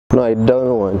No, I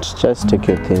don't want. Just take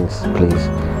your things, please.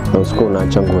 Na usiku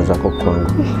unaacha nguo zako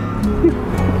kwangu.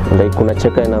 Like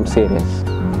unacheka and I'm serious.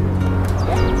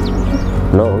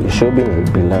 No, you should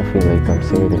be laughing like I'm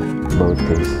serious about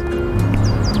this.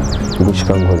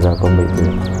 Bushika nguo zako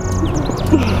baby.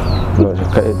 No,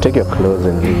 take your clothes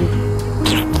and leave.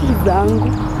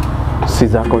 Zangu. Si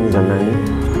zako ni za nani?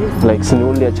 Like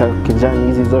sinuli acha kijani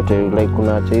hizi zote, like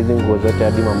unaacha hizi nguo zote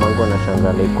hadi mamangu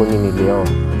anashangaa like kwani nilioa.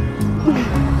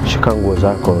 Shika nguo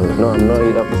zako. No,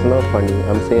 it's not funny.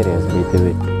 I'm serious with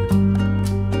it.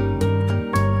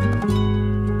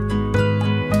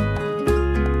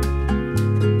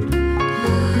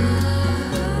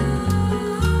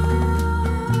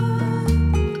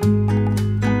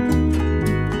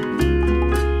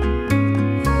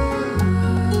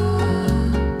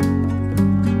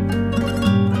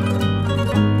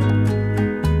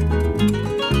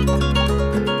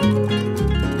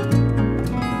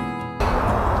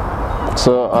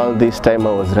 So all this time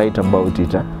I was right about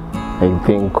it. I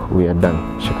think we are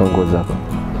done. Shika nguo zako.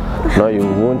 No, you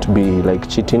won't be like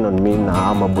cheating on me na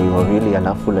ama boy wawili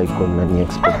alafu like unani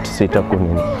expect sita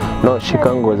kunini. No,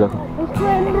 shika nguo zako.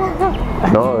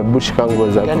 No, shika nguo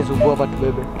zako. Gani zubua hapa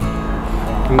tubebe?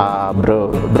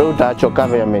 Bro utaachoka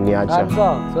vya ameniacha.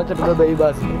 Sawa, acha tubebe hii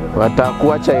basi.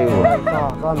 Watakuacha hivyo.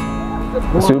 Sawa.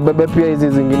 Si ubebe pia hizi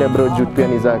zingine bro, juu pia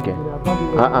ni zake.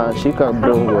 Shika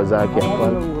bro nguo zake hapa.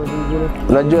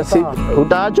 Unajua si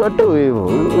utaachwa tu hivyo.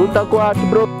 Utakuwa hatu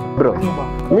bro.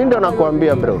 Mimi ndo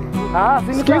nakwambia bro.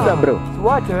 Sikiza bro.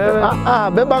 Uache wewe.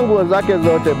 Beba nguo zake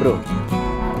zote bro.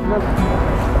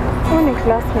 Huyu ni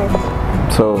classmate.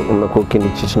 So umekuwa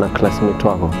ukinicheat na classmate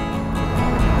wako.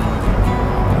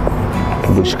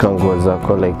 Bushika nguo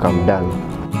zako like I'm done.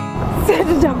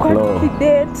 Sijakuwa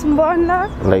tukidate mbona?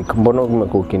 Like mbona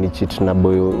umekuwa ukinicheat na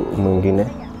boy mwingine?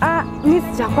 Mimi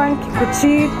sijakuwa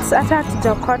nikikucheat, hata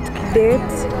hatujakuwa tukidate.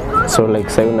 So like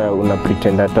sasa una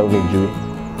pretend hata unijui?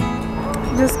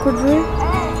 Just kujui?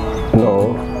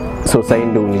 No. So sasa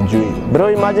ndio unijui.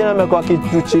 Bro, imagine amekuwa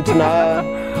akikucheat na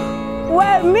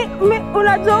wewe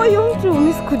unajua huyu mtu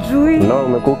mimi sikujui. No,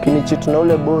 umekuwa ukinicheat na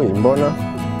ule boy, mbona?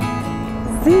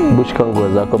 Bushika nguo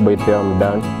zako by the I'm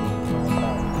done.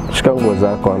 Shika nguo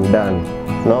zako, I'm done.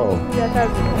 No.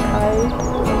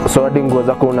 So hadi nguo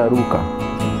zako unaruka?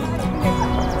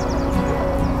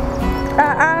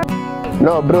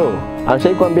 No bro,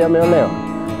 ashaikwambia ameolewa?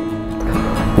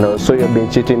 No, so you've been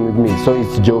cheating with me. So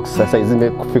it's jokes, sasa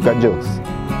zimekufika jokes.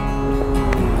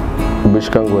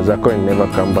 Bushika nguo zako and never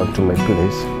come back to my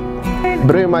place.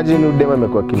 Bro, imagine udema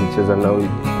amekuwa akinicheza na huyu,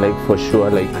 like for sure,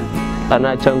 like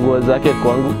anaacha nguo zake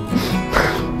kwangu.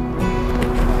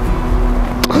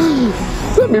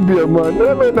 Sasa pia man,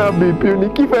 wewe na BP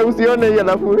nikifa usione hii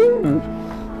alafu.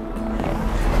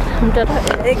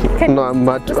 No,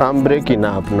 I'm breaking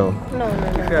up. No.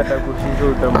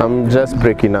 I'm just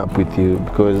breaking up with you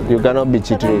because you cannot be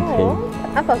cheating with him.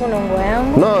 Hapa kuna nguo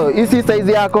yangu. No, hii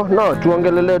size yako. No,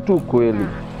 tuongelele tu kweli.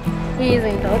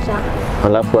 Hizi nitosha.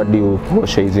 Alafu hadi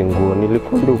uoshe hizi nguo.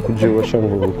 Nilikwambia ukujiosha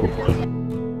nguo huko.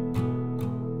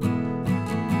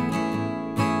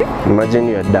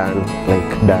 Imagine you're done,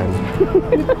 like done.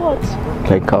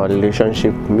 Like our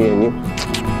relationship, me and you.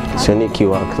 Sioni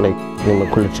kiwork, like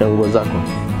nimekuletea nguo zako.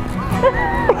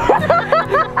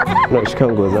 No, shika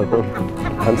nguo zako.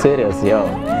 I'm serious, yo.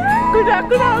 Kuna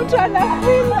mtu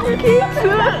anafeel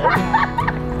kitu.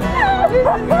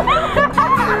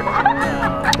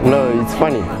 No, it's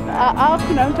funny.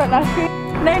 Kuna mtu anafeel.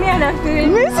 Nani anafeel?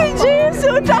 Mimi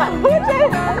sijui, utafuta.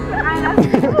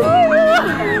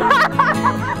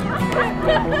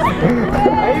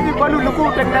 Hivi kwani ulikuwa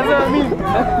utengenezea mimi?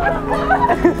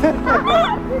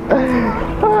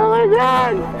 Oh my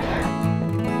god.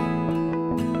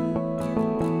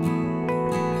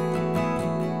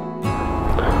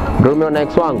 Bro, umeona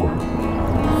ex wangu?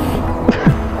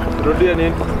 Rudia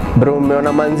nini? Bro,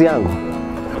 umeona manzi yangu?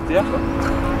 Manzi yako?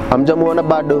 Hamjamuona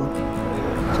bado?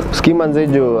 Siki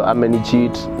manzejo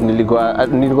amenicheat. Nilikuwa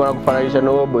nakufananisha na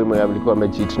huyo boy mwenye alikuwa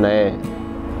amecheat na yeye.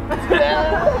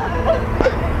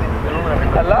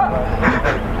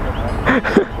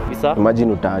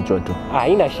 Imagine utaachwa tu.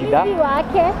 Haina shida.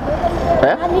 Wake.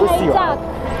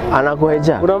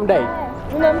 Anakuheja. Unamdai?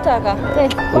 Unamtaka?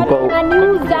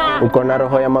 Uko na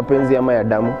roho ya mapenzi ama ya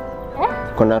damu?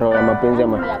 Uko na roho ya mapenzi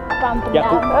ama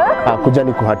ya kuja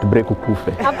ni ku heartbreak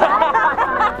ukufe.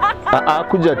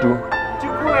 Kuja tu.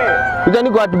 Kuja ni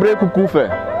ku heartbreak ukufe.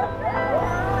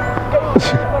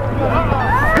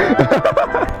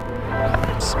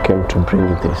 Came to bring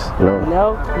you this.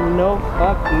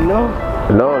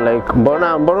 No, like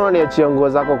mbona niachia nguo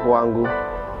zako kwangu?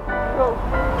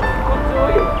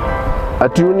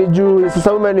 Ati unijui,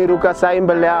 sasa umeniruka saa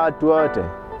mbele ya watu wote.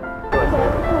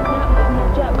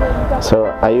 So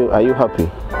are you happy?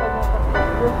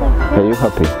 Are you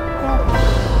happy?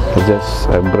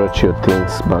 I brought your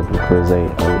things back because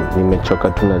nimechoka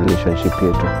tu na relationship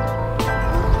yetu.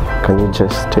 Can you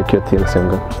just take your things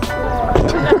and go?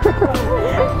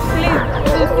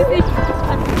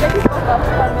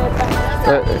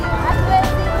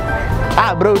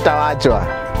 Bro,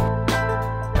 utawachwa.